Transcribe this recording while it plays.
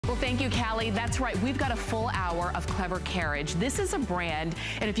Well, thank you, Callie. That's right. We've got a full hour of Clever Carriage. This is a brand,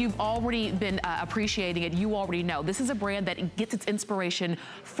 and if you've already been appreciating it, you already know. This is a brand that gets its inspiration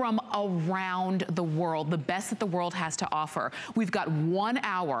from around the world, the best that the world has to offer. We've got 1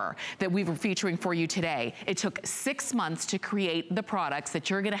 hour that we were featuring for you today. It took 6 months to create the products that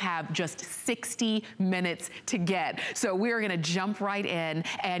you're gonna have just 60 minutes to get. So we are gonna jump right in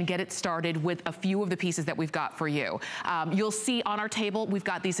and get it started with a few of the pieces that we've got for you. You'll see on our table, we've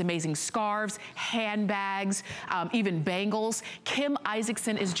got these amazing scarves, handbags, even bangles. Kim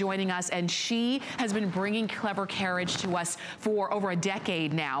Isaacsohn is joining us, and she has been bringing Clever Carriage to us for over a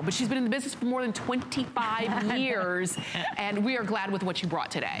decade now, but she's been in the business for more than 25 years, and we are glad with what you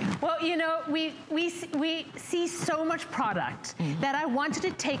brought today. Well, you know, we see so much product that I wanted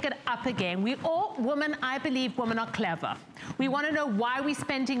to take it up again. We all, I believe women are clever. We want to know why we're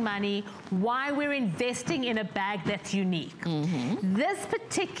spending money, why we're investing in a bag that's unique. This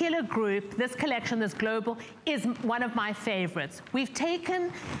particular group, this collection, this global, is one of my favorites. We've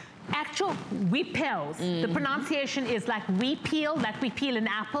taken actual weepels. The pronunciation is like we peel an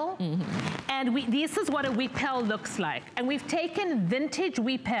apple. And this is what a weepel looks like. And we've taken vintage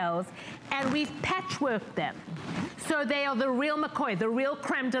weepels and we've patchworked them. So they are the real McCoy, the real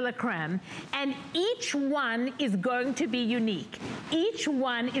creme de la creme. And each one is going to be unique. Each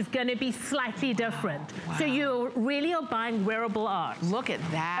one is going to be slightly different. Wow. So you really are buying wearable art. Look at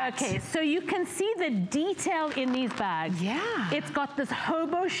that. Okay, so you can see the detail in these bags. Yeah. It's got this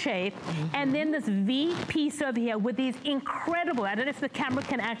hobo shape and then this V piece over here with these incredible, I don't know if the camera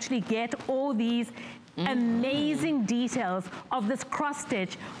can actually get all these amazing details of this cross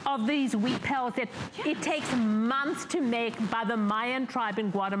stitch of these weepels that it takes months to make by the Mayan tribe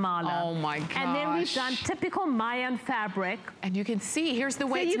in Guatemala. Oh my gosh. And then we've done typical Mayan fabric. And you can see, here's the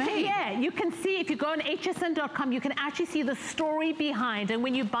way it's made. Yeah, you can see if you go on hsn.com, you can actually see the story behind. And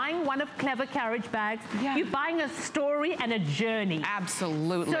when you're buying one of Clever Carriage bags, you're buying a story and a journey.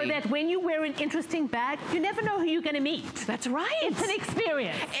 Absolutely. So that when you wear an interesting bag, you never know who you're gonna meet. That's right. It's an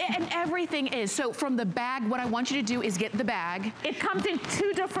experience. And everything is. So from the bag, what I want you to do is get the bag. It comes in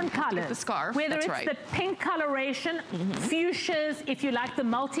 2 different colors. Get the scarf, whether that's it's the pink coloration, fuchsias, if you like the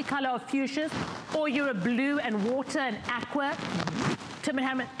multicolor of fuchsias, or you're a blue and water and aqua.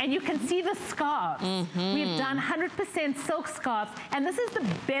 And you can see the scarves. We've done 100% silk scarves, and this is the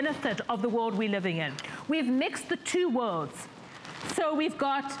benefit of the world we're living in. We've mixed the 2 worlds. So you've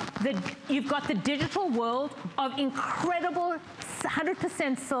got the digital world of incredible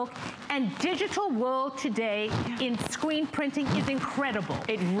 100% silk, and digital world today in screen printing is incredible.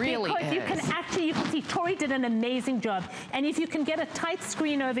 It really is. Because you can see Tori did an amazing job. And if you can get a tight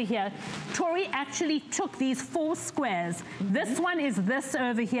screen over here, Tori actually took these 4 squares. This one is this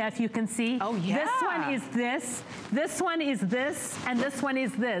over here, if you can see. Oh yeah. This one is this one is this, and this one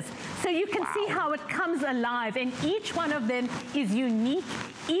is this. So you can see how it comes alive, and each one of them is unique.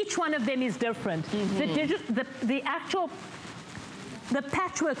 Each one of them is different. The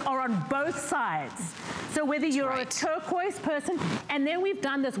patchwork are on both sides. So whether you're a turquoise person, and then we've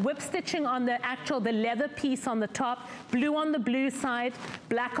done this whip stitching on the leather piece on the top, blue on the blue side,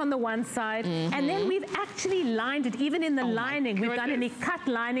 black on the one side, and then we've actually lined it, even in the lining. We've done any cut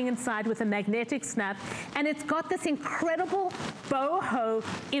lining inside with a magnetic snap, and it's got this incredible boho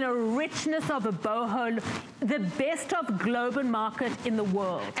in a richness of a boho, the best of global market in the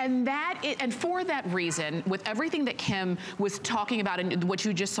world. And for that reason, with everything that Kim was talking about and what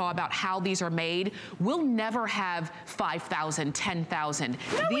you just saw about how these are made, we'll never have 5,000, 10,000.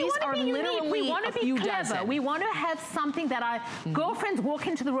 No, these are literally a few dozen. We want to have something that our girlfriends walk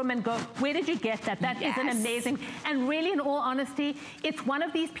into the room and go, where did you get that? That is an amazing, and really in all honesty, it's one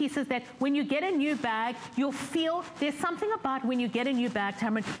of these pieces that when you get a new bag, you'll feel, there's something about when you get a new bag,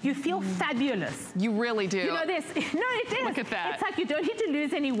 Tamron, you feel fabulous. You really do. You know, no, it is. Look at that. It's like you don't need to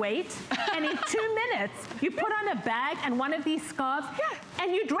lose any weight, and in 2 minutes, you put on a bag and one of these scarves,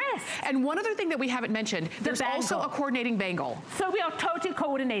 and you dress. And one other thing that we haven't mentioned, there's also a coordinating bangle. So we are totally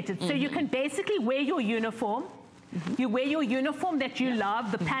coordinated. So you can basically wear your uniform. You wear your uniform that you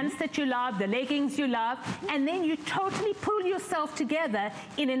love, the pants that you love, the leggings you love, and then you totally pull yourself together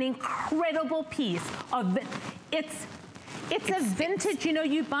in an incredible piece of It's a vintage, you know,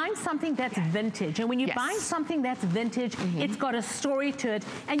 you're buying something that's vintage. And when you're buying something that's vintage, it's got a story to it.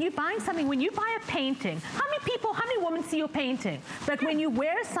 And you're buying something, when you buy a painting, how many women see your painting? But when you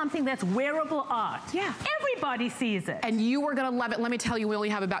wear something that's wearable art, everybody sees it. And you are gonna love it. Let me tell you, we only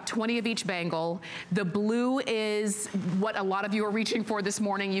have about 20 of each bangle. The blue is what a lot of you are reaching for this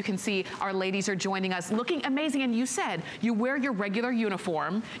morning. You can see our ladies are joining us, looking amazing. And you said, you wear your regular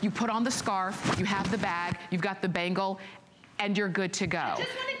uniform, you put on the scarf, you have the bag, you've got the bangle, and you're good to go. I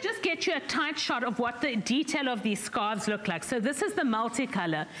just want to just get you a tight shot of what the detail of these scarves look like. So this is the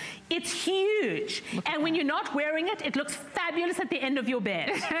multicolor. It's huge. And when you're not wearing it, it looks fabulous at the end of your bed.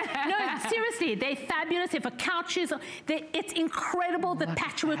 No, seriously, they're fabulous. If a couch is, it's incredible, the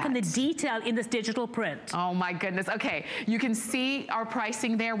patchwork and the detail in this digital print. Oh my goodness. Okay, you can see our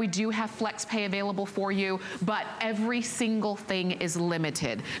pricing there. We do have flex pay available for you, but every single thing is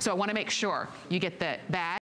limited. So I want to make sure you get the bag.